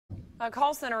A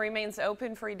call center remains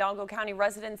open for Hidalgo County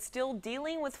residents still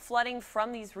dealing with flooding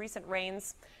from these recent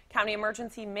rains. County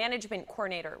Emergency Management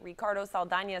Coordinator Ricardo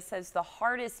Saldana says the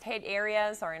hardest hit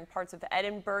areas are in parts of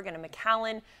Edinburgh and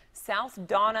McAllen, South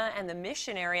Donna, and the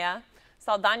Mission area.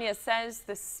 Saldana says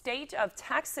the state of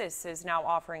Texas is now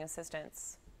offering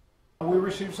assistance. We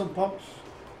received some pumps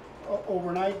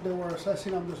overnight. They were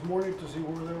assessing them this morning to see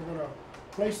where they were going to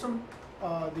place them.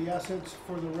 The assets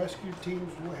for the rescue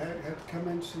teams had come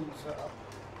in since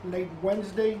late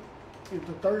Wednesday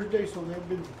into Thursday, so they've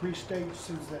been pre-staged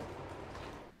since then.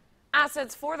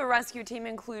 Assets for the rescue team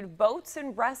include boats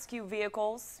and rescue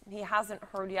vehicles. He hasn't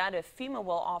heard yet if FEMA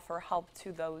will offer help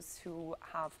to those who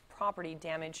have property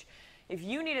damage. If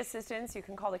you need assistance, you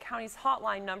can call the county's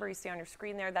hotline number you see on your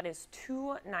screen there. That is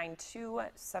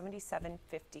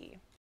 292-7750.